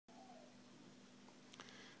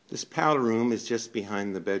This powder room is just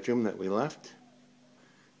behind the bedroom that we left,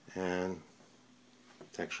 and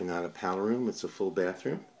it's actually not a powder room, it's a full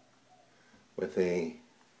bathroom with a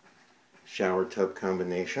shower tub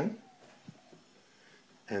combination,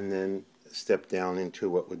 and then step down into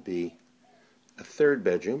what would be a third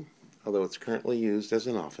bedroom, although it's currently used as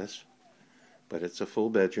an office, but it's a full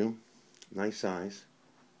bedroom, nice size,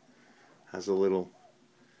 has a little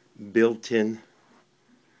built-in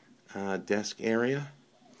desk area,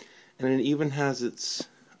 and it even has its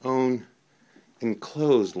own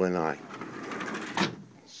enclosed lanai.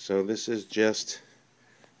 So this is just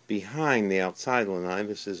behind the outside lanai.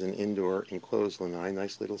 This is an indoor enclosed lanai,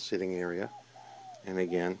 nice little sitting area. And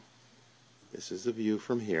again, this is the view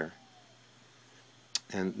from here.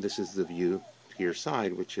 And this is the view to your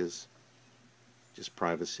side, which is just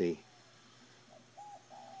privacy.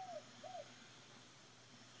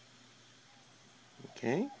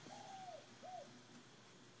 Okay.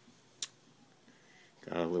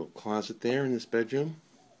 Got a little closet there in this bedroom.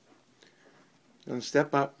 I'm going to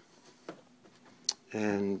step up,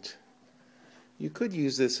 and you could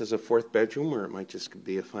use this as a fourth bedroom, or it might just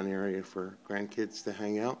be a fun area for grandkids to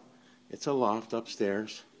hang out. It's a loft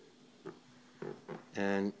upstairs,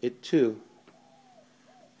 and it too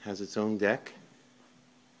has its own deck.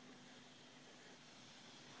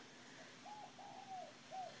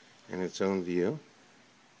 And its own view.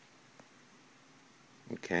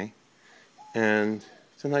 Okay. And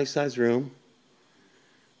it's a nice sized room.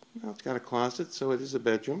 Well, it's got a closet, so it is a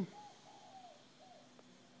bedroom.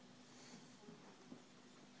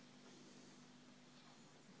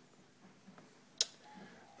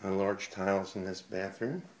 Large tiles in this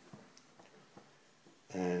bathroom.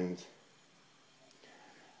 And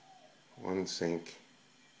one sink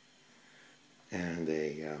and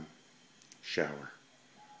a shower.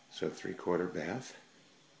 So 3/4 bath.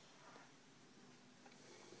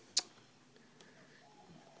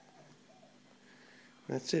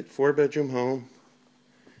 That's it. 4-bedroom home.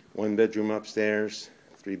 1 bedroom upstairs.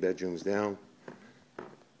 3 bedrooms down.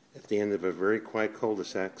 At the end of a very quiet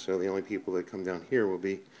cul-de-sac, so the only people that come down here will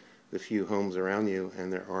be the few homes around you,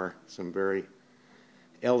 and there are some very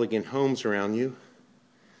elegant homes around you.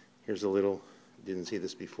 Here's a little, didn't see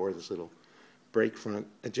this before, this little break front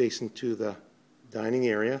adjacent to the dining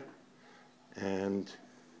area, and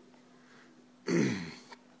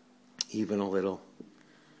even a little,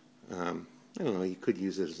 I don't know, you could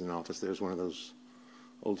use it as an office. There's one of those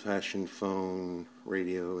old-fashioned phone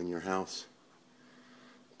radio in your house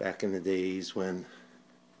back in the days when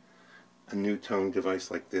a new tone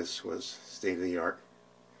device like this was state-of-the-art,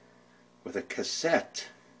 with a cassette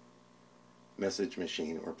message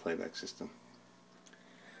machine or playback system.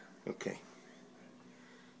 Okay.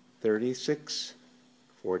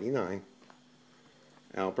 3649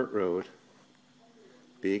 Albert Road.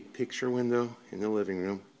 Big picture window in the living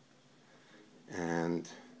room, and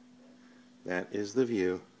that is the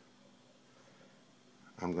view.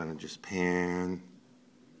 I'm going to just pan.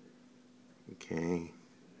 Okay.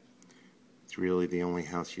 It's really the only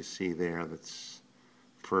house you see there that's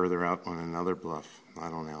further out on another bluff,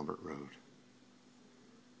 not on Albert Road.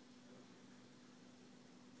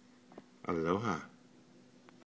 Aloha.